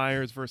Michael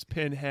Myers versus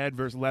Pinhead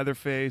versus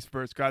Leatherface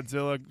versus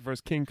Godzilla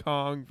versus King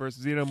Kong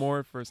versus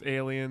Xenomorph versus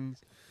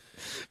aliens.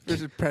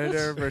 Versus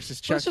Predator versus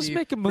Chucky. Let's just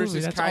make a movie,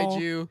 versus that's all.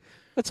 Kaiju.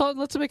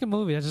 Let's make a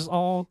movie that's just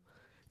all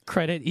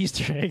credit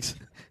Easter eggs.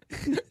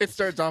 It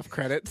starts off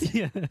credits.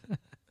 Yeah.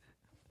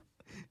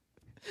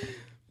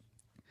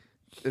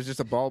 There's just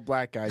a bald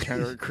black guy trying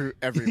to recruit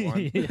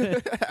everyone. Yeah.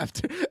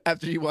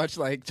 after you watch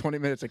like 20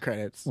 minutes of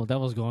credits. Well,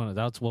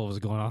 that's what was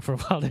going on for a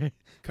while there.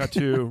 Cut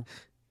to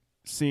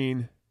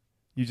scene.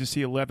 You just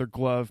see a leather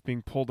glove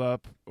being pulled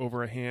up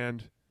over a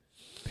hand.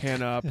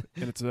 Pan up,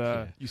 and it's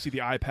you see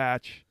the eye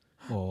patch.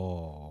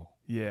 Oh,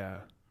 Yeah,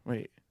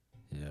 Wait,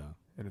 yeah.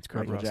 and it's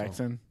Kurt Michael Russell.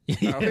 Jackson.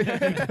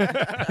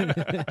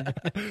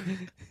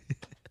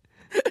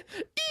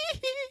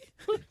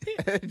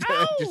 It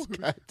just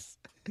cuts.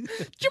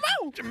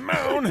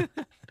 Jamone.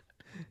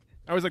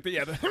 I was like,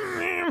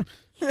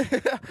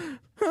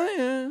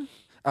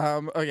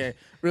 Okay,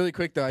 really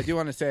quick though, I do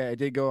want to say I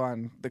did go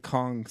on the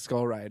Kong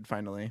Skull Ride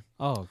finally.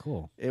 Oh,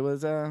 cool. It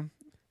was Were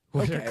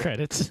there Okay.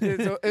 credits?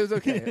 it was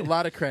okay. A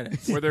lot of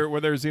credits. were there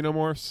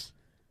xenomorphs?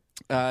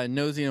 No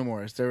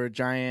xenomorphs. There were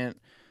giant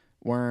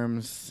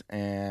worms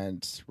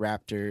and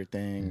raptor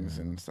things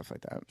and stuff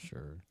like that.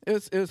 Sure.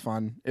 It was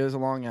fun. It was a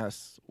long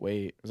ass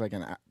wait. It was like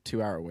a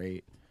 2-hour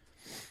wait.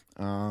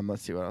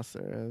 Let's see what else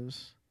there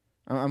is.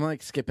 I'm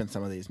like skipping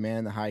some of these. Man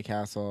in the High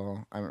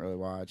Castle. I haven't really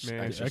watched.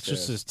 Man,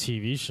 Exorcist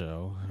TV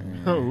show.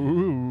 And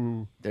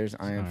Oh, There's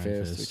Iron Iron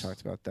Fist. Fist. We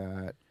talked about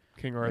that.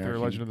 King Arthur,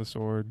 American- Legend of the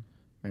Sword.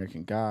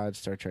 American Gods,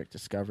 Star Trek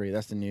Discovery.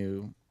 That's the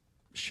new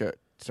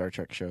Star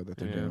Trek show that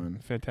they're Yeah. doing.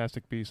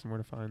 Fantastic Beasts and Where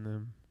to Find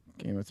Them.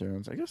 Game of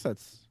Thrones. I guess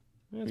that's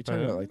Yeah, we it's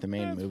talking about about it. like the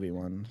main Yeah, movie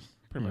ones.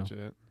 Pretty Yeah. much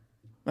it.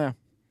 I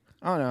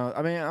don't know.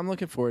 I mean, I'm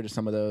looking forward to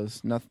some of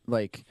those. Nothing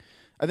like.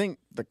 I think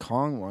the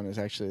Kong one is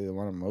actually the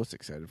one I'm most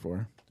excited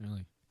for.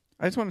 Really?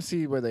 I just want to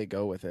see where they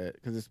go with it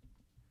because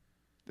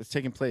it's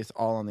taking place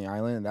all on the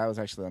island, and that was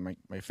actually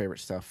my favorite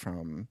stuff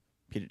from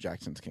Peter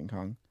Jackson's King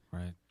Kong.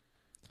 Right.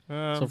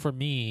 Um, So for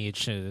me,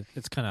 it's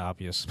kind of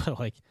obvious, but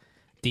like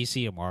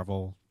DC and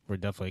Marvel, we're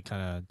definitely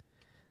kind of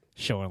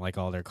showing like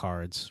all their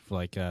cards for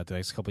like the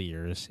next couple of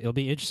years. It'll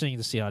be interesting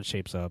to see how it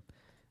shapes up.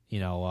 You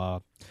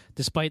know,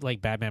 despite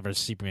like Batman vs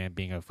Superman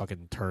being a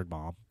fucking turd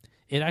bomb,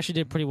 it actually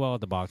did pretty well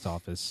at the box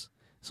office.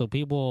 So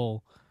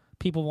people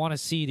want to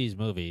see these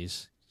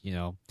movies. You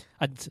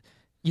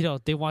know,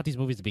 they want these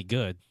movies to be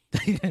good,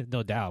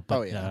 no doubt. But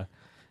Oh,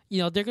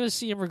 yeah. they're gonna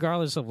see them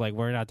regardless of like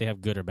whether or not they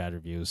have good or bad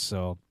reviews.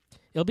 So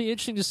it'll be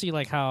interesting to see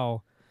like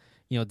how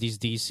these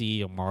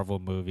DC or Marvel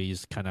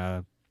movies kind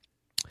of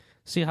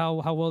see how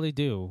well they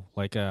do.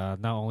 Like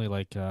not only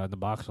like the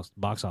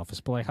box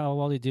office, but like how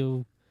well they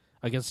do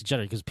against each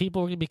other. Because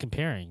people are gonna be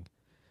comparing,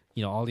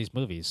 all these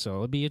movies. So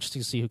it'll be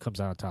interesting to see who comes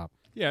out on top.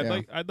 yeah,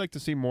 Yeah. I'd like to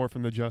see more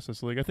from the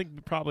Justice League. I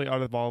think probably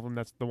out of all of them,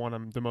 that's the one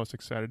I'm the most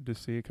excited to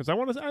see because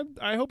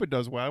I hope it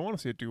does well. I want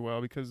to see it do well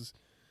because,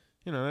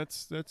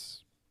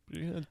 that's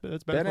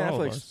better Ben for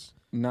all of Affleck's us.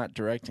 not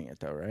directing it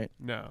though, right?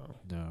 No,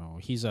 No,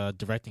 he's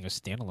directing a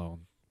standalone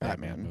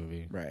Batman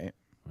movie. Right.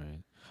 Right.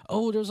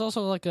 Oh, there's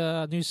also like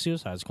a new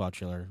Suicide Squad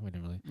trailer. We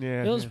didn't really.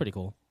 yeah, It was yeah. pretty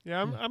cool.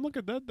 Yeah, I'm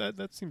looking at that.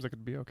 That seems like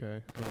it'd be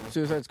okay.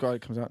 Suicide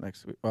Squad comes out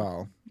next week.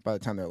 Well, by the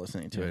time they're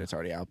listening to it, Yeah. it's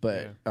already out.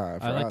 But for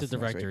I like us, the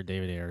next director, week,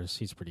 David Ayers.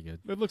 He's pretty good.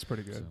 It looks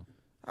pretty good. So,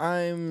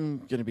 I'm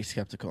gonna be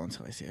skeptical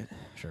until I see it.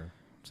 sure.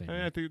 Same I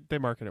here. think they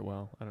market it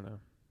well. I don't know.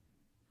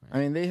 I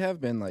mean, they have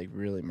been like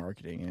really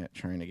marketing it,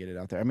 trying to get it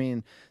out there. I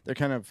mean, they're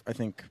kind of, I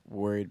think,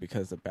 worried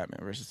because of Batman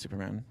versus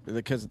Superman,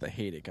 because of the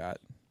hate it got.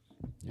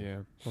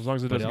 Yeah, as long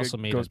as it But it doesn't also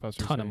get made a Ghostbusters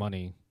ton of hate.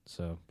 money.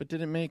 So But it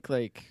didn't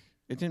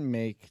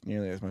make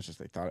nearly as much as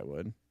they thought it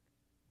would.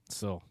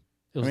 still,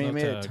 I was mean, it enough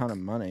made to, a ton of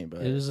money,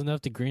 but It was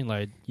enough to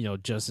greenlight,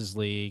 Justice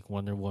League,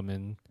 Wonder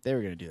Woman. they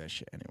were gonna do that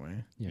shit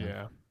anyway.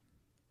 Yeah.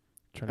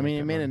 I mean,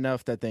 it made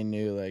enough that they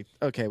knew, like,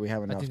 okay, we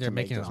have I enough. think they're to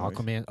make making an those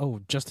movies. Aquaman.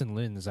 Oh, Justin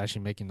Lin is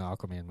actually making the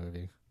Aquaman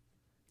movie.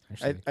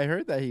 Actually, I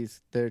heard that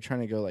they're trying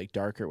to go like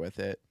darker with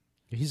it.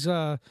 he's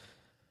no,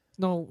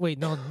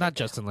 not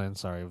Justin Lin.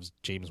 Sorry, it was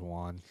James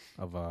Wan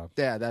of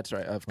Yeah, that's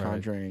right. Of Right.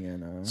 Conjuring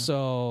and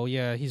So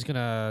yeah, he's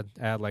gonna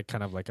add like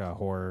kind of like a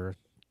horror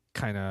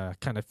kind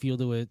of feel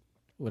to it,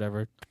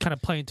 whatever, kind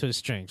of playing to his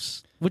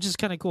strengths, which is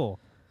kind of cool.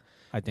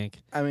 I think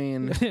I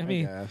mean, I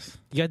mean- I guess.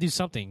 you gotta do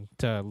something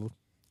to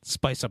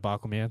spice up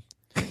Aquaman.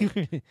 What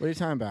are you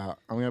talking about?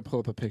 I'm gonna pull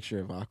up a picture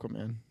of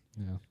Aquaman.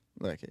 Yeah.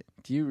 Look,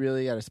 do you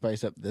really got to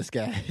spice up this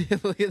guy?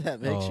 Look at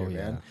that picture, Oh,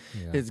 man.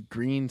 Yeah. His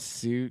green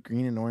suit,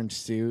 green and orange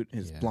suit,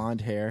 his Yeah.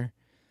 blonde hair.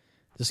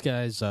 This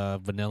guy's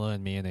vanilla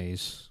and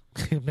mayonnaise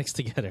mixed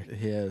together.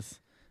 He is.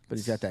 But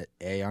he's got that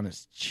A on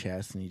his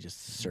chest and he's just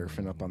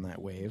surfing up on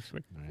that wave.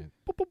 Right.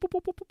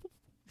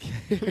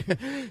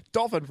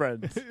 Dolphin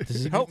friends,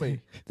 Does he help make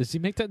me. Does he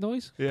make that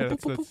noise? Yeah,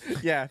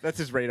 that's Yeah, that's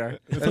his radar.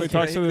 that's what he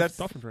talks to his that's-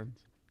 dolphin friends.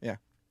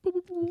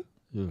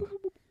 Ugh.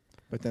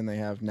 But then they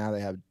have,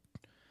 look at,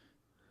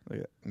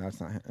 no,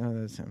 it's not him.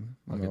 Oh, that's him.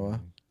 Look at Momoa.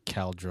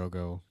 Khal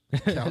Drogo.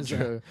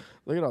 Caldro.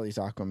 Look at all these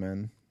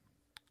Aquamen.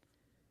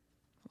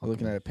 I'm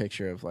looking at a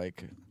picture of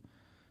like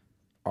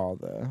all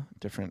the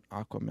different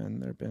Aquamen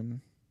there have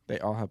been. They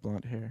all have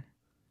blonde hair.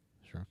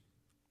 Sure.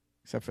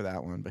 Except for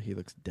that one, but he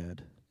looks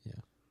dead. Yeah.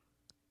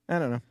 I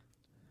don't know.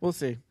 We'll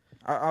see.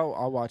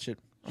 I'll watch it.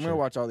 I'm Sure. gonna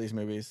watch all these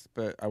movies,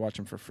 but I watch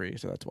them for free,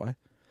 so that's why.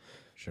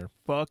 Sure.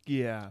 Fuck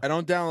yeah. I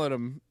don't download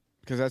them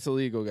because that's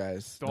illegal,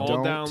 guys.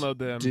 Don't download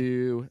them.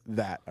 Do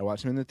that. I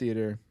watch them in the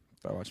theater.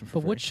 But I watch them for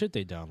But free. what should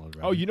they download?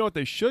 Oh, you know what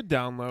they should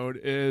download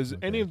is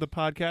any Okay. of the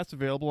podcasts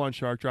available on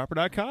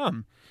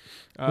SharkDropper.com.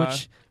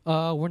 Which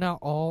we're not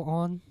all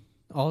on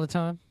all the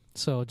time.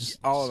 So just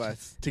all of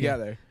us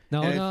together.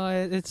 No, And no,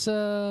 it's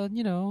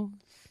you know.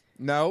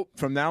 No,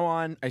 from now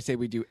on, I say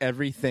we do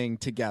everything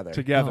together.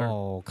 together.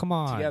 Oh, come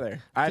on.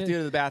 Together. I have to go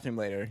to the bathroom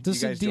later. You The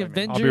guys join me.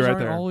 Avengers I'll be right aren't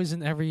there. always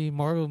in every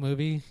Marvel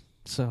movie,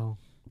 so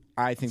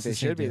I think It's they the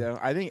same should be, deal. though.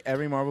 I think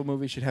every Marvel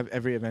movie should have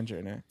every Avenger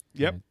in it.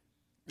 Yep. Right.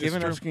 It's Give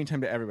enough true. screen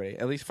time to everybody.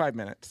 At least 5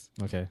 minutes.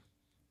 Okay.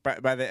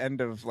 By the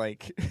end of,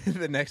 like,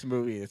 the next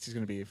movie, it's just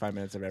going to be 5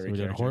 minutes of So every we're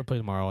doing character. Horror Play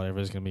tomorrow.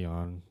 Everybody's gonna be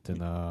on.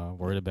 Then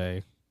Word of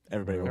Bay.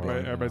 Everybody will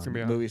Everybody- be. Everybody's going to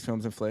be on. Movies,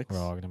 films, and flicks. We're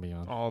all gonna be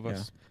on. All of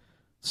us.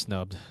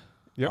 Snubbed.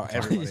 Yep. Oh,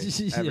 everybody.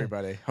 Yeah.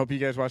 Everybody. Hope you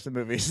guys watch the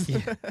movies.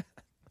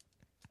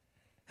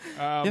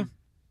 Yeah.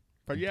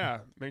 But yeah,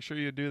 make sure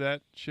you do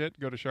that shit.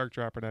 Go to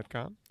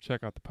sharkdropper.com.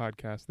 Check out the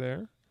podcast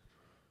there.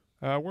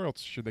 Where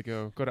else should they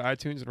go? Go to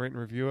iTunes and rate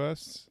and review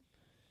us.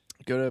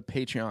 Go to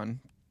Patreon.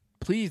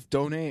 Please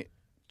donate.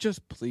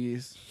 Just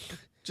please.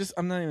 Just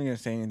I'm not even going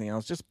to say anything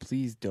else. Just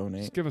please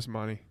donate. Just give us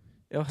money.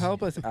 It'll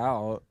help us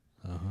out.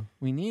 Uh-huh.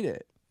 We need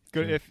it.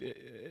 Good. Sure.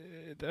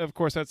 If of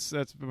course that's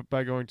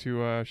by going to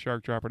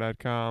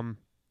sharkdropper.com.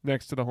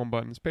 Next to the home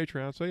button is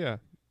Patreon. So yeah,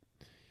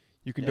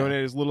 you can Yeah.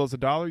 donate as little as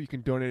 $1. You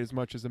can donate as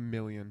much as $1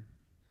 million.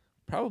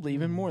 Probably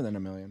even more than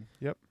 $1 million.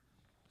 Yeah.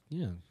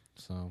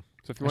 So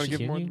So if you want to Actually,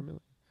 give more can than $1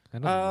 you?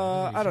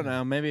 million, I don't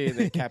know. Maybe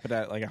they cap it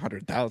at like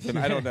 100,000.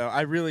 I don't know.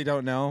 I really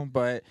don't know.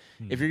 But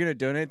if you're gonna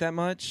donate that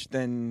much,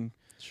 then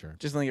sure.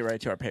 just link it right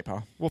to our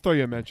PayPal. we'll throw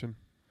you a mention.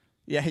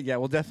 Yeah,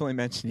 we'll definitely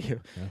mention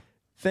you. Yeah.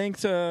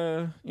 Thanks,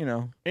 And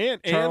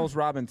Charles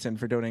Robinson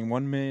for donating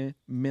 $1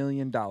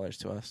 million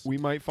to us. we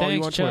might follow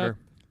you Thanks, on Chuck. Twitter.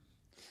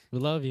 We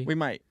love you. We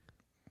might,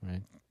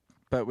 Right.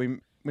 but we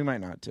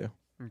might not too.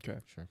 Okay.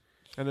 Sure.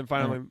 And then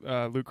finally,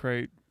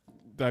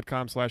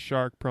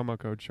 lootcrate.com/shark, promo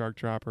code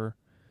SharkDropper.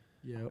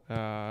 Yep.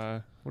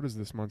 What is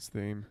this month's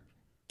theme?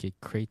 Get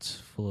crates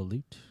full of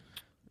loot.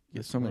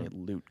 Get so many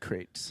loot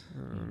crates.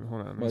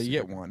 Hold on. Let me Well, see you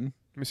if get I can- one.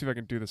 Let me see if I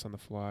can do this on the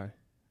fly.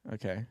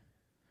 Okay.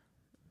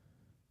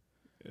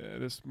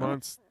 This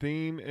month's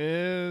theme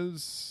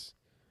is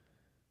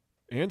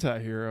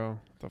anti-hero.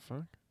 What the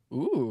fuck?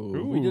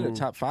 Ooh, we did a Ooh.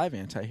 top 5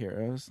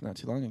 anti-heroes not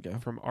too long ago.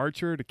 From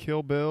Archer to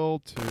Kill Bill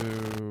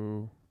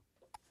to...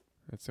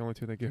 That's the only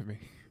two they give me.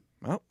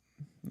 Well,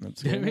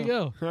 that's There good we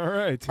enough. go. All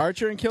right.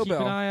 Archer and Kill Keep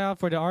Bill. an eye out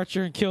for the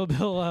Archer and Kill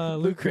Bill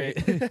loot crate.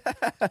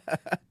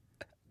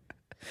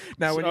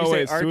 Now, when you say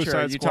wait, Archer, are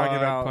Suicide you Squad, talking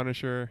about?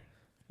 Punisher?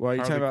 Well,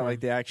 you're Harley talking about Quinn. like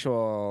the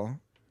actual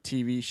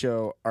TV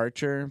show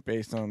Archer,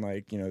 based on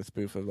like the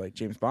spoof of like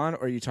James Bond,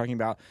 or are you talking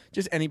about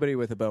just anybody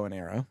with a bow and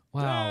arrow?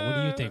 Wow, what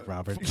do you think,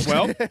 Robert?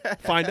 Well,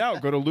 find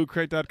out. Go to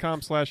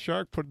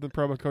lootcrate.com/shark, put in the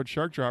promo code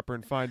SharkDropper,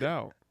 and find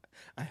out.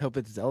 I hope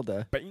it's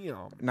Zelda.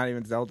 Bam. Not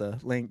even Zelda.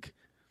 Link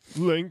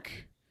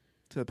Link,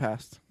 to the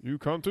past. you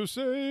come to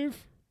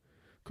save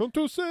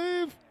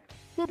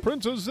the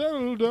Princess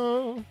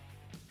Zelda.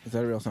 Is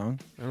that a real song?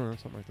 I don't know,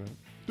 something like that.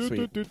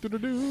 Sweet. Do.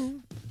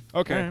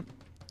 Okay. All right.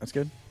 That's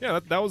good. Yeah,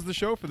 that was the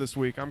show for this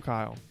week. I'm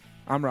Kyle.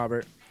 I'm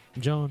Robert.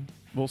 John.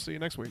 We'll see you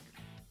next week.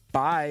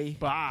 Bye.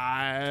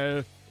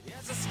 Bye.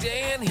 As I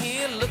stand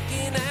here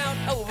looking out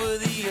over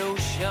the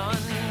ocean,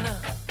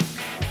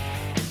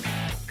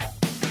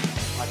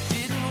 I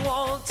didn't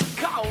want to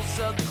cause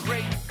a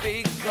great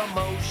big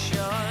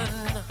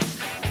commotion.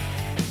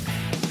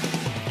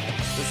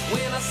 'Cause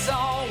when I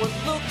saw what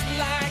looked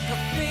like a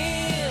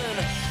fin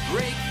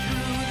break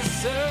through the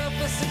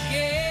surface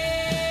again,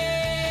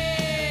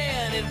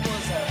 it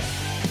was a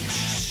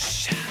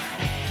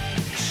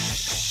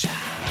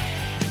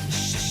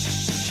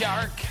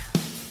shark.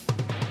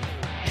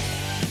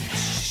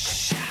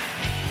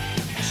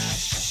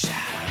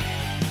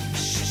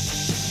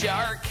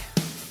 Shark.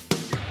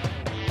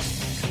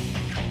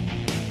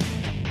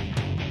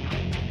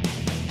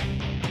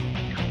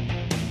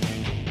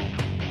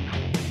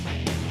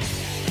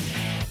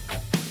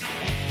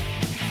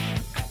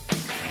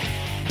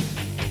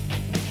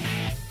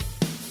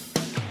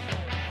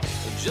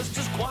 Just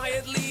as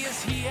quietly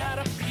as he had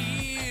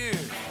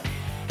appeared,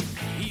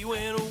 he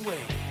went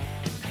away.